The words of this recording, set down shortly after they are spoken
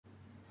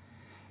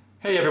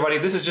Hey everybody,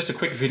 this is just a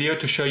quick video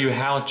to show you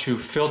how to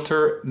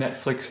filter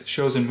Netflix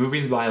shows and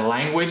movies by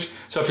language.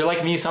 So if you're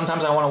like me,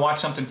 sometimes I want to watch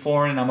something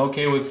foreign and I'm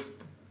okay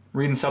with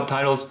reading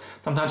subtitles.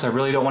 Sometimes I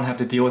really don't want to have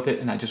to deal with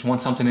it and I just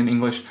want something in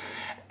English.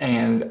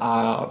 And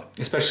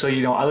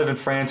especially, I live in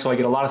France, so I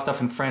get a lot of stuff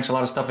in French, a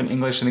lot of stuff in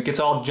English, and it gets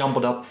all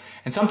jumbled up.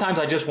 And sometimes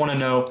I just want to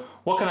know,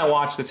 what can I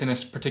watch that's in a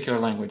particular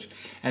language?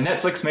 And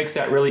Netflix makes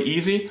that really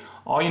easy.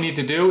 All you need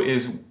to do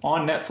is,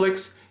 on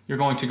Netflix, you're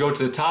going to go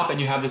to the top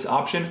and you have this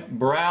option,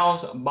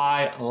 Browse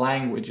by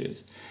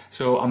Languages.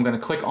 So I'm going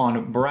to click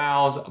on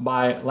Browse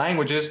by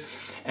Languages,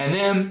 and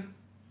then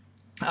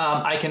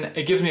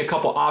it gives me a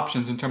couple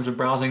options in terms of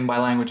browsing by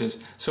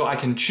languages. So I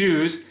can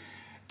choose,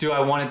 do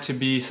I want it to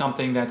be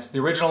something that's the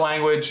original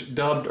language,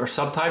 dubbed or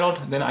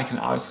subtitled? Then I can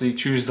obviously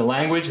choose the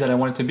language that I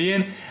want it to be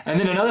in. And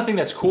then another thing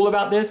that's cool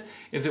about this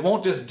is it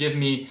won't just give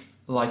me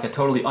like a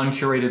totally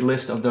uncurated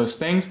list of those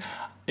things.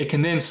 It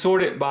can then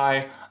sort it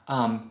by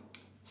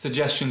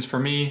suggestions for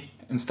me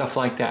and stuff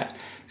like that.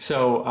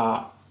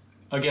 So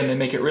again, they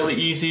make it really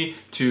easy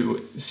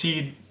to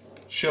see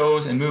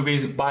shows and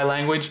movies by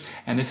language,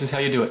 and this is how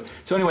you do it.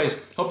 So anyways,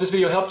 hope this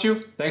video helped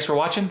you. Thanks for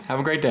watching. Have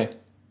a great day.